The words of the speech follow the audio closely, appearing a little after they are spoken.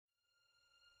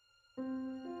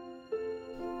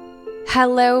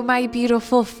Hello, my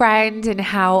beautiful friend, and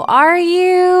how are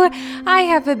you? I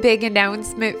have a big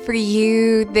announcement for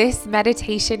you. This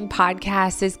meditation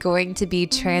podcast is going to be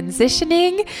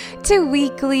transitioning to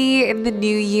weekly in the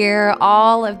new year.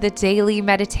 All of the daily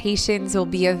meditations will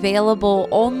be available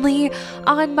only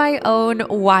on my own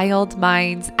Wild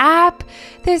Minds app.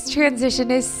 This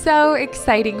transition is so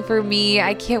exciting for me.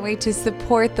 I can't wait to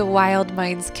support the Wild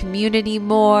Minds community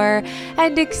more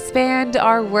and expand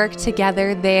our work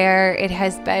together there. It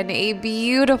has been a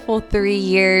beautiful 3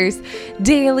 years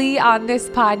daily on this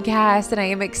podcast, and I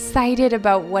am excited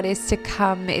about what is to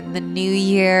come in the new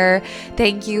year.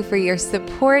 Thank you for your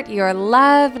support, your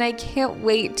love, and I can't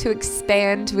wait to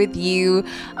expand with you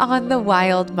on the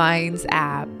Wild Minds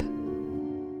app.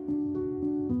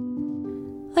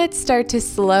 Let's start to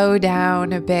slow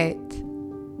down a bit.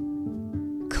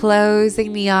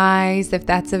 Closing the eyes if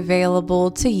that's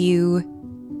available to you,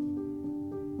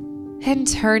 and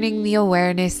turning the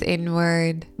awareness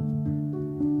inward,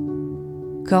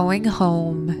 going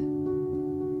home,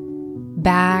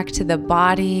 back to the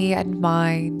body and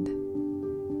mind,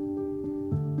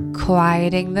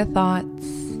 quieting the thoughts,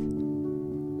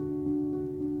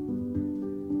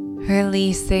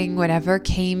 releasing whatever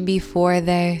came before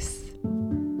this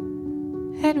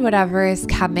and whatever is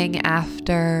coming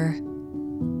after.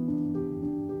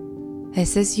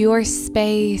 This is your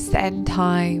space and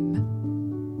time.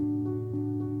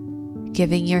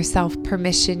 Giving yourself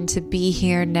permission to be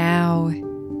here now.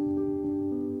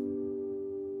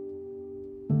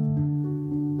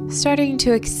 Starting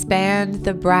to expand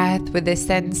the breath with a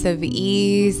sense of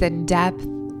ease and depth.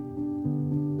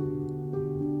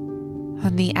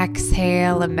 On the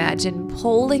exhale, imagine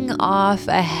pulling off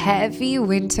a heavy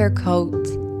winter coat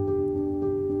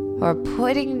or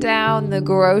putting down the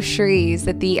groceries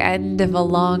at the end of a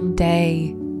long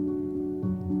day.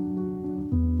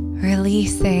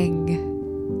 Releasing.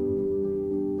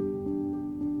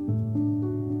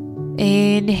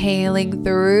 Inhaling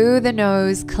through the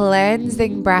nose,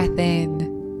 cleansing breath in.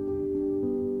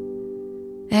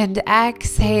 And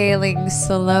exhaling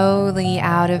slowly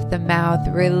out of the mouth,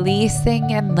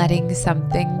 releasing and letting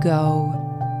something go.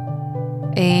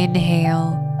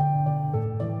 Inhale.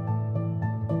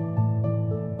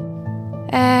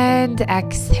 And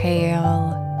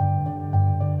exhale.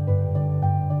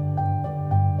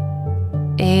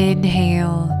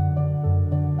 Inhale.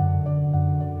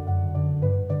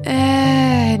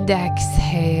 And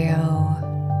exhale.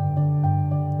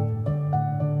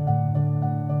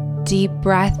 Deep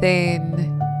breath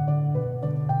in.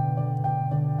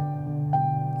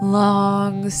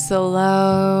 Long,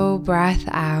 slow breath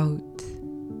out.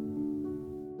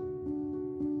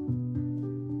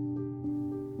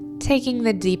 Taking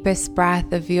the deepest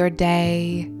breath of your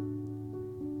day.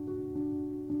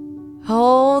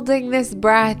 Holding this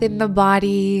breath in the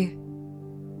body.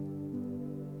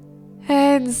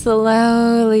 And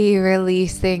slowly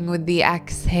releasing with the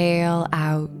exhale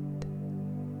out.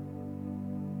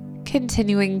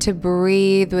 Continuing to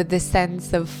breathe with the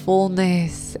sense of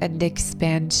fullness and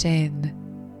expansion.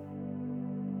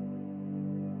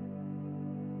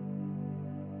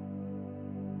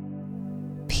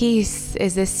 Peace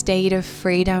is a state of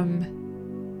freedom,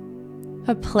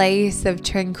 a place of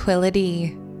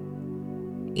tranquility,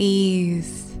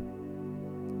 ease.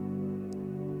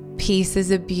 Peace is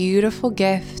a beautiful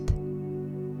gift,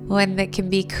 one that can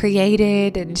be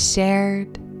created and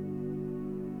shared.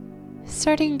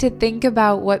 Starting to think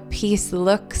about what peace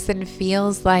looks and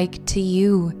feels like to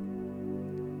you.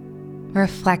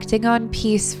 Reflecting on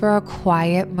peace for a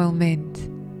quiet moment.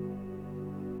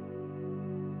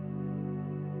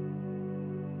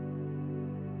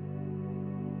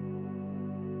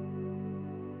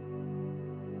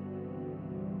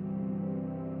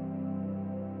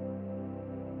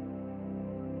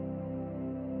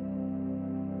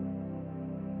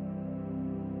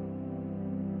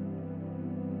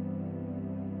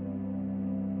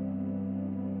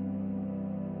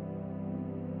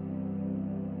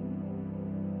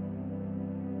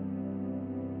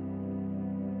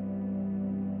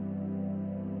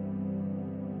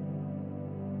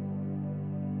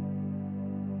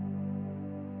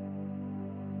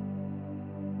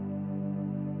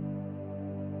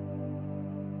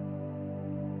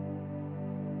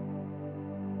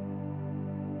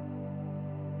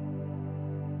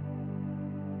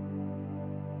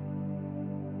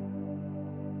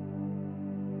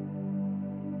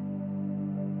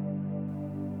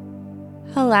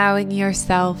 allowing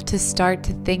yourself to start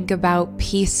to think about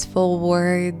peaceful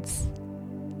words.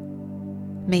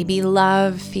 Maybe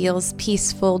love feels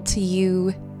peaceful to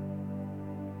you,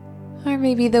 Or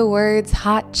maybe the words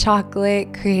hot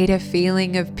chocolate create a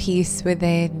feeling of peace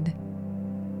within.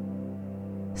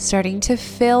 Starting to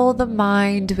fill the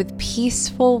mind with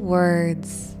peaceful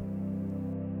words.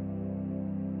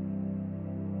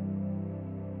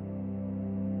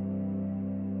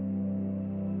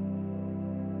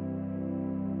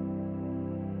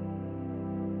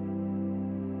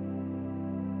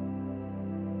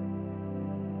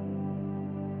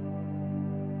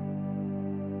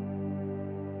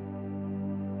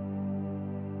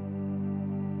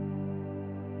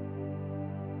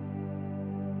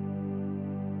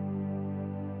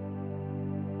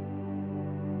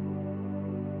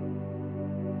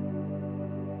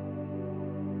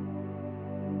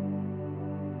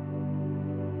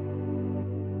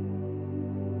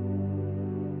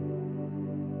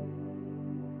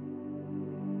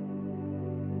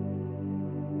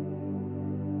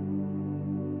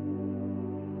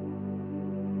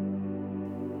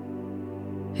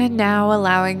 And now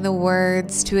allowing the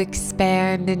words to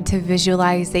expand into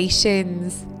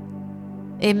visualizations,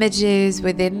 images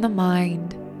within the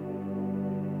mind.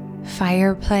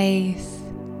 Fireplace,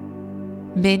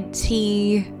 mint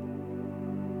tea,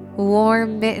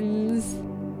 warm mittens,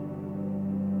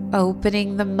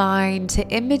 opening the mind to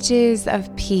images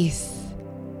of peace.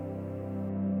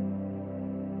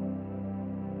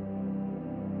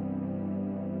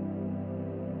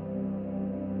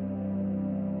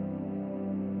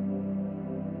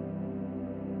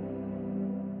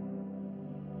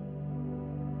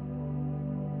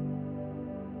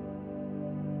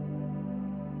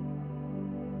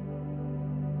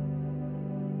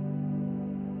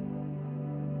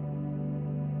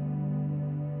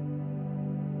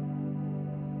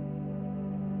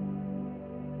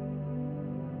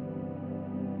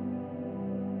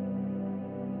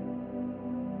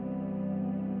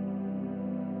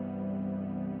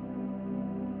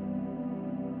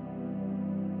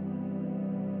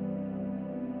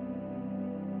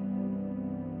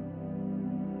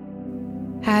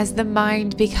 As the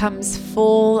mind becomes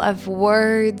full of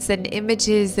words and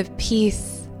images of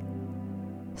peace,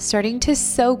 starting to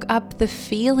soak up the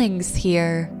feelings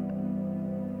here,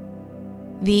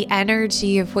 the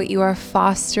energy of what you are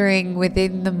fostering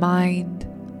within the mind.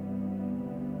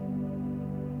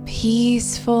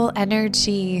 Peaceful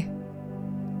energy,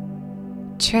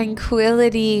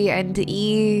 tranquility and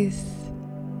ease,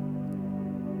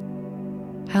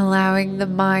 allowing the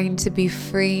mind to be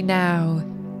free now.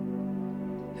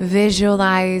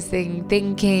 Visualizing,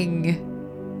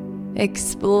 thinking,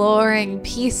 exploring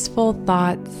peaceful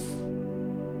thoughts,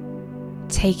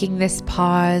 taking this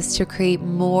pause to create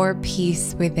more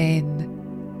peace within.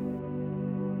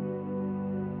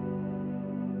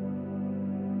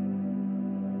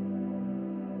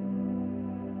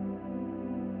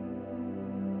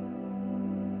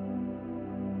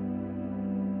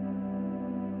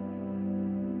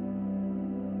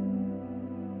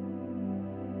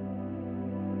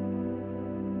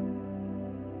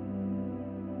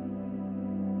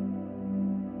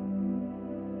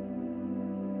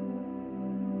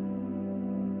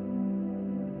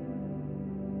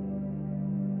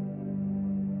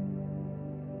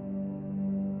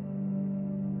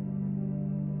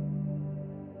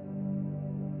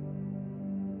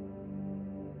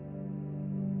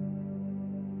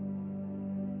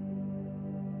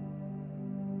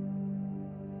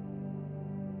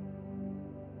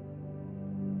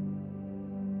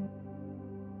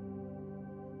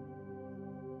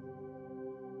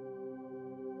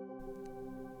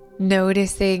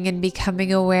 Noticing and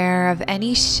becoming aware of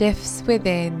any shifts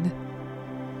within.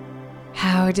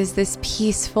 How does this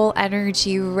peaceful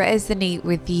energy resonate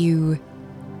with you?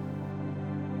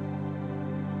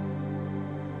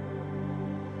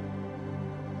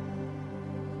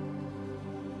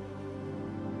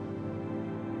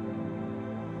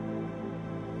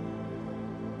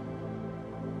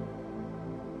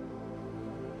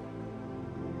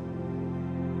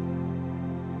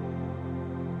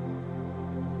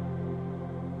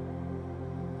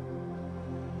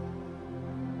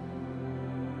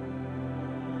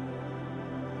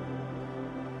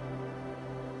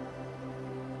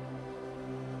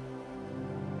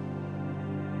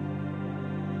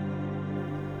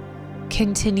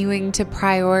 Continuing to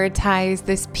prioritize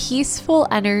this peaceful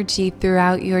energy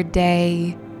throughout your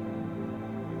day,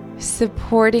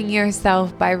 supporting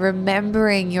yourself by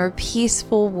remembering your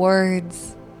peaceful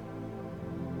words,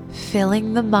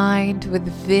 filling the mind with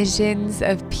visions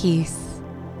of peace.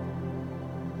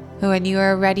 When you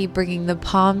are ready, bringing the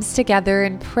palms together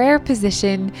in prayer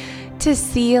position to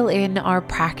seal in our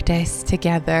practice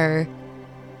together.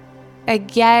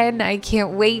 again. I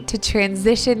can't wait to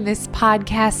transition this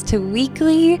podcast to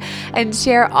weekly and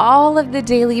share all of the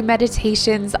daily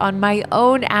meditations on my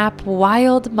own app,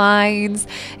 Wild Minds.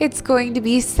 It's going to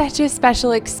be such a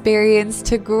special experience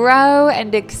to grow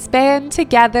and expand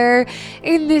together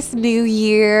in this new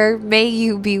year. May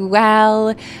you be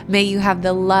well. May you have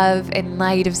the love and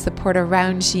light of support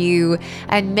around you.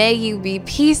 And may you be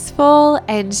peaceful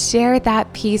and share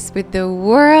that peace with the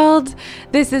world.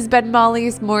 This has been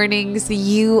Molly's Mornings.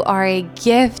 You are a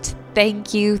gift.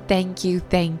 Thank you, thank you,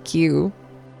 thank you.